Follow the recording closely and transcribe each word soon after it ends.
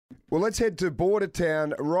Well, let's head to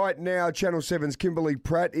Bordertown right now. Channel 7's Kimberly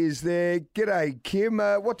Pratt is there. G'day, Kim.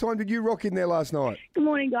 What time did you rock in there last night? Good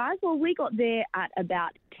morning, guys. Well, we got there at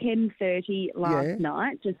about 10:30 last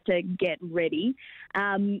night just to get ready.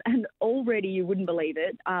 And already, you wouldn't believe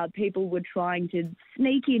it, people were trying to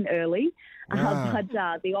sneak in early, but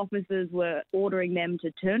the officers were ordering them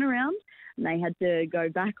to turn around, and they had to go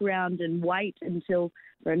back around and wait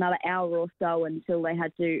for another hour or so until they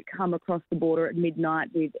had to come across the border at midnight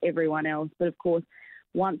with everyone else. But, of course,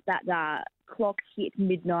 once that clock hit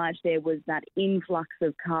midnight, there was that influx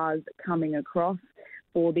of cars coming across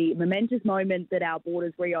for the momentous moment that our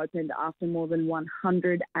borders reopened after more than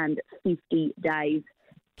 150 days.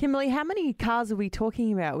 Kimberly, how many cars are we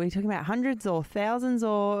talking about? Are we talking about hundreds or thousands,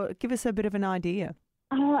 or give us a bit of an idea?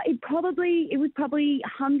 It was probably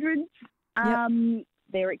hundreds. Yep.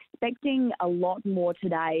 They're expecting a lot more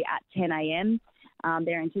today at 10 a.m.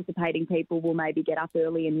 They're anticipating people will maybe get up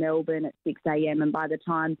early in Melbourne at 6 a.m. and by the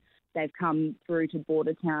time they've come through to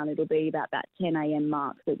Bordertown, it'll be about that 10 a.m.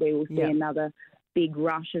 mark that we will see another big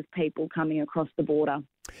rush of people coming across the border.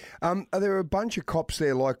 Are there a bunch of cops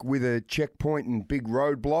there, like with a checkpoint and big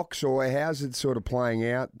roadblocks, or how's it sort of playing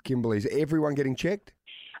out, Kimberly? Is everyone getting checked?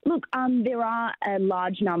 Look, there are a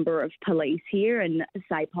large number of police here, and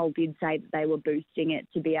SAPOL did say that they were boosting it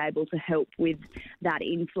to be able to help with that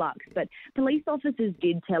influx. But police officers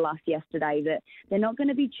did tell us yesterday that they're not going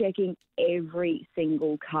to be checking every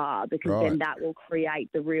single car because then that will create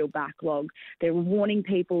the real backlog. They're warning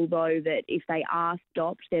people, though, that if they are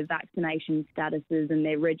stopped, their vaccination statuses and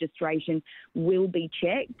their registration will be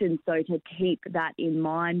checked, and so to keep that in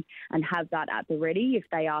mind and have that at the ready if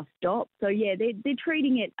they are stopped. So, yeah, they're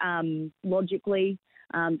treating it logically,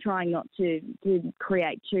 trying not to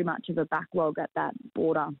create too much of a backlog at that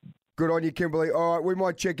border. Good on you, Kimberly. All right, we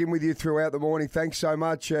might check in with you throughout the morning. Thanks so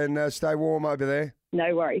much, and stay warm over there.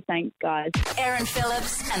 No worries. Thanks, guys. Aaron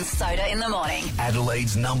Phillips and Soda in the morning.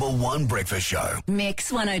 Adelaide's #1 breakfast show.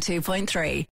 Mix 102.3.